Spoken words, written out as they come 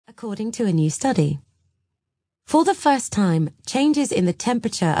according to a new study. For the first time, changes in the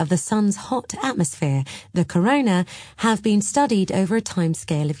temperature of the sun's hot atmosphere, the corona, have been studied over a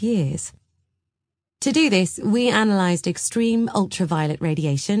timescale of years. To do this, we analysed extreme ultraviolet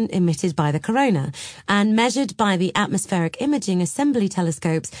radiation emitted by the corona and measured by the atmospheric imaging assembly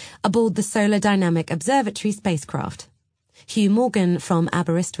telescopes aboard the Solar Dynamic Observatory spacecraft. Hugh Morgan from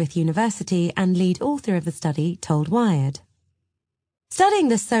Aberystwyth University and lead author of the study told Wired. Studying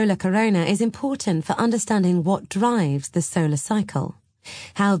the solar corona is important for understanding what drives the solar cycle,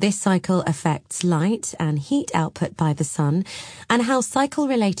 how this cycle affects light and heat output by the sun, and how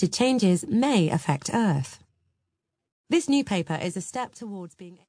cycle-related changes may affect Earth. This new paper is a step towards being